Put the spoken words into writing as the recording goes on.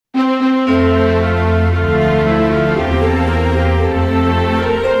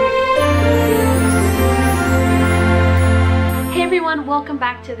Welcome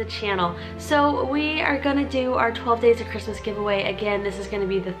back to the channel. So we are gonna do our 12 days of Christmas giveaway again. This is gonna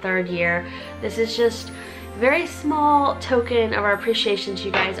be the third year. This is just a very small token of our appreciation to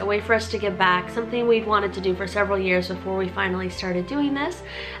you guys, a way for us to give back, something we've wanted to do for several years before we finally started doing this.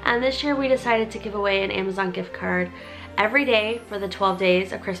 And this year we decided to give away an Amazon gift card every day for the 12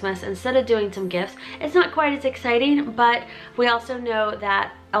 days of Christmas instead of doing some gifts. It's not quite as exciting, but we also know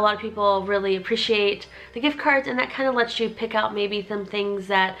that a lot of people really appreciate the gift cards, and that kind of lets you pick out maybe some things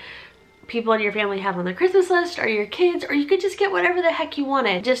that people in your family have on their Christmas list, or your kids, or you could just get whatever the heck you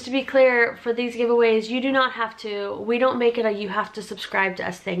wanted. Just to be clear, for these giveaways, you do not have to, we don't make it a you have to subscribe to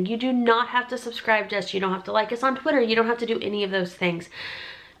us thing. You do not have to subscribe to us. You don't have to like us on Twitter. You don't have to do any of those things.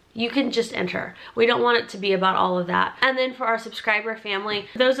 You can just enter. We don't want it to be about all of that. And then for our subscriber family,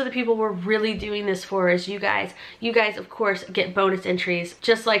 those are the people we're really doing this for, is you guys. You guys, of course, get bonus entries,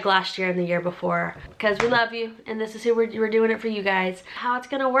 just like last year and the year before, because we love you, and this is who we're doing it for you guys. How it's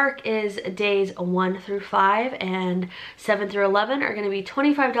gonna work is days 1 through 5 and 7 through 11 are gonna be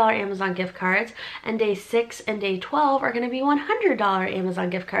 $25 Amazon gift cards, and day 6 and day 12 are gonna be $100 Amazon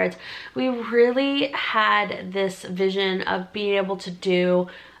gift cards. We really had this vision of being able to do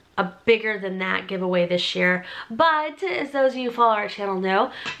a bigger than that giveaway this year, but as those of you who follow our channel know,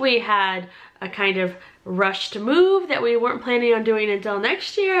 we had a kind of rush to move that we weren't planning on doing until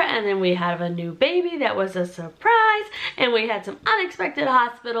next year, and then we have a new baby that was a surprise, and we had some unexpected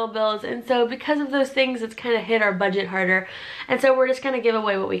hospital bills, and so because of those things, it's kind of hit our budget harder, and so we're just going to give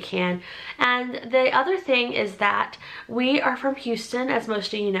away what we can. And the other thing is that we are from Houston, as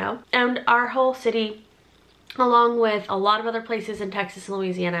most of you know, and our whole city, along with a lot of other places in Texas and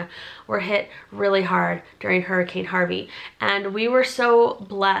Louisiana, were hit really hard during Hurricane Harvey. And we were so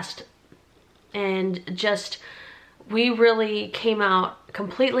blessed, and just, we really came out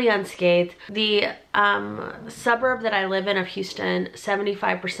completely unscathed. The suburb that I live in of Houston,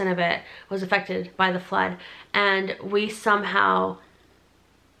 75% of it was affected by the flood, and we somehow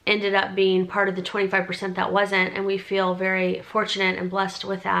ended up being part of the 25% that wasn't, and we feel very fortunate and blessed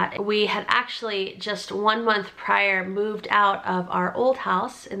with that. We had actually just 1 month prior moved out of our old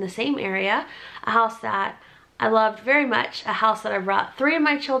house in the same area, a house that I loved very much, a house that I brought 3 of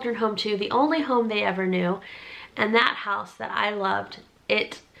my children home to, the only home they ever knew, and that house that I loved,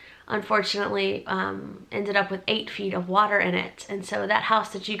 it unfortunately ended up with 8 feet of water in it. And so that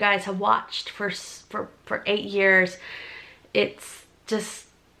house that you guys have watched for 8 years, it's just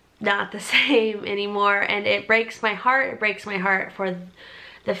not the same anymore, and it breaks my heart. It breaks my heart for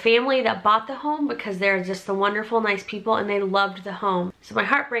the family that bought the home, because they're just the wonderful, nice people, and they loved the home. So my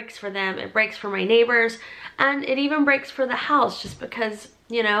heart breaks for them, it breaks for my neighbors, and it even breaks for the house, just because,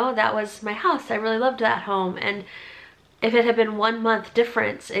 you know, that was my house. I really loved that home, and if it had been 1 month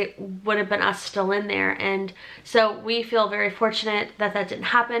difference, it would have been us still in there. And so we feel very fortunate that that didn't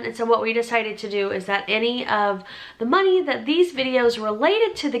happen. And so what we decided to do is that any of the money that these videos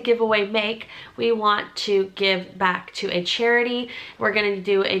related to the giveaway make, we want to give back to a charity. We're going to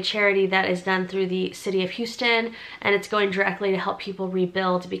do a charity that is done through the city of Houston, and it's going directly to help people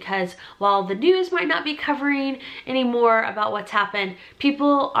rebuild, because while the news might not be covering any more about what's happened,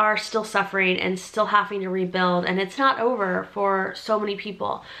 people are still suffering and still having to rebuild, and it's not over for so many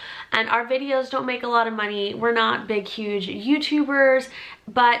people. And our videos don't make a lot of money. We're not big, huge YouTubers,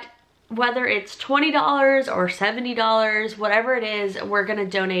 but whether it's $20 or $70, whatever it is, we're gonna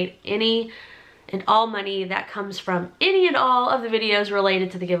donate any and all money that comes from any and all of the videos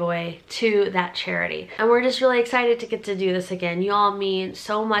related to the giveaway to that charity. And we're just really excited to get to do this again. You all mean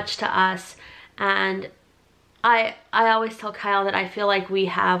so much to us, and I always tell Kyle that I feel like we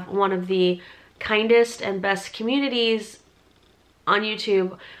have one of the kindest and best communities on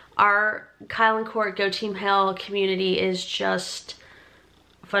YouTube. Our Kyle and Court Go Team Hale community is just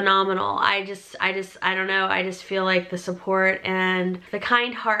phenomenal. I don't know, I just feel like the support and the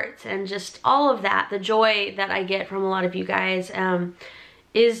kind hearts and just all of that, the joy that I get from a lot of you guys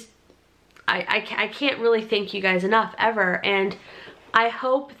is, I can't really thank you guys enough ever. And I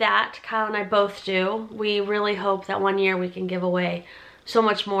hope that Kyle and I both do. We really hope that one year we can give away so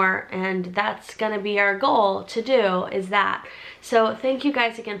much more, and that's gonna be our goal to do, is that. So thank you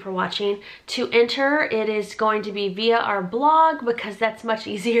guys again for watching. To enter, it is going to be via our blog, because that's much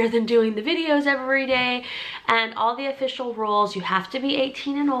easier than doing the videos every day. And all the official rules, you have to be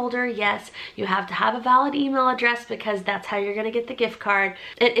 18 and older. Yes, you have to have a valid email address, because that's how you're gonna get the gift card.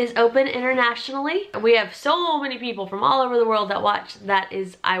 It is open internationally. We have so many people from all over the world that watch. That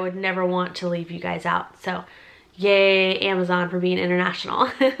is, I would never want to leave you guys out. So Yay, Amazon for being international.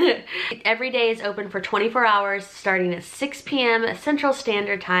 Every day is open for 24 hours starting at 6 p.m. Central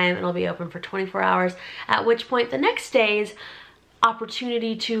Standard Time. It'll be open for 24 hours, at which point the next day's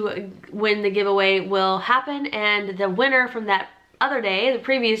opportunity to win the giveaway will happen, and the winner from that other day, the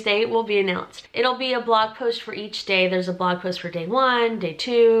previous day, will be announced. It'll be a blog post for each day. There's a blog post for day 1, day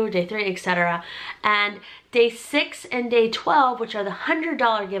 2, day 3, etc. And day 6 and day 12, which are the $100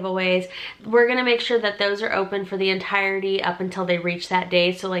 giveaways, we're gonna make sure that those are open for the entirety up until they reach that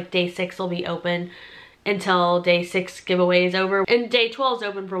day. So like day 6 will be open until day 6 giveaway is over, and day 12 is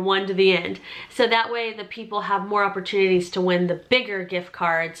open from 1 to the end. So that way the people have more opportunities to win the bigger gift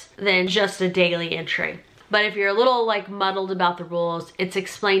cards than just a daily entry. But if you're a little like muddled about the rules, it's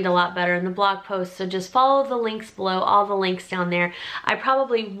explained a lot better in the blog post. So just follow the links below, all the links down there. I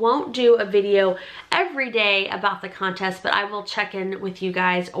probably won't do a video every day about the contest, but I will check in with you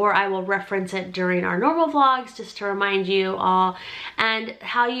guys, or I will reference it during our normal vlogs just to remind you all. And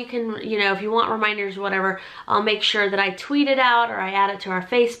how you can, you know, if you want reminders or whatever, I'll make sure that I tweet it out or I add it to our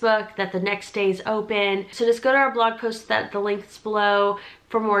Facebook that the next day's open. So just go to our blog post, that the links below,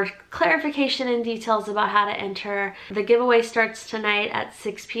 for more clarification and details about how to enter. The giveaway starts tonight at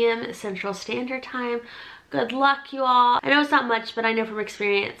 6 p.m. Central Standard Time. Good luck, you all. I know it's not much, but I know from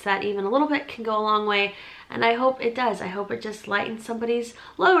experience that even a little bit can go a long way, and I hope it does. I hope it just lightens somebody's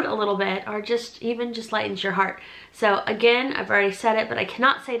load a little bit, or just lightens your heart. So again, I've already said it, but I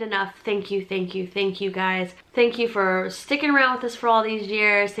cannot say it enough. Thank you, thank you, thank you guys. Thank you for sticking around with us for all these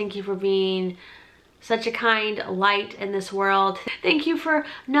years. Thank you for being such a kind light in this world. Thank you for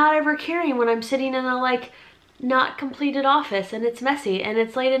not ever caring when I'm sitting in a like not completed office and it's messy and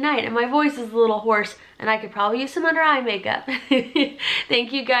it's late at night and my voice is a little hoarse and I could probably use some under eye makeup.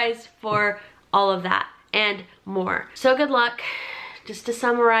 Thank you guys for all of that and more. So good luck. Just to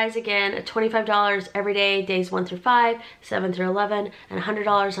summarize again, $25 every day, days 1 through 5, 7 through 11, and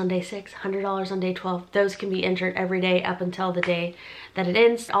 $100 on day 6, $100 on day 12. Those can be entered every day up until the day that it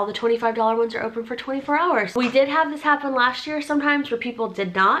ends. All the $25 ones are open for 24 hours. We did have this happen last year sometimes where people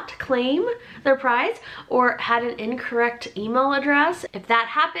did not claim their prize or had an incorrect email address. If that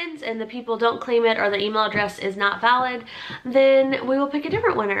happens and the people don't claim it or their email address is not valid, then we will pick a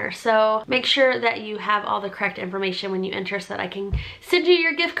different winner. So make sure that you have all the correct information when you enter so that I can send you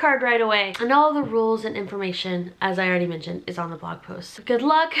your gift card right away. And all the rules and information, as I already mentioned, is on the blog post. So good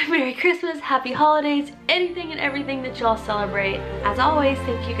luck, Merry Christmas, Happy Holidays, anything and everything that y'all celebrate. As always,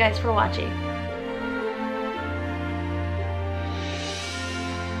 thank you guys for watching.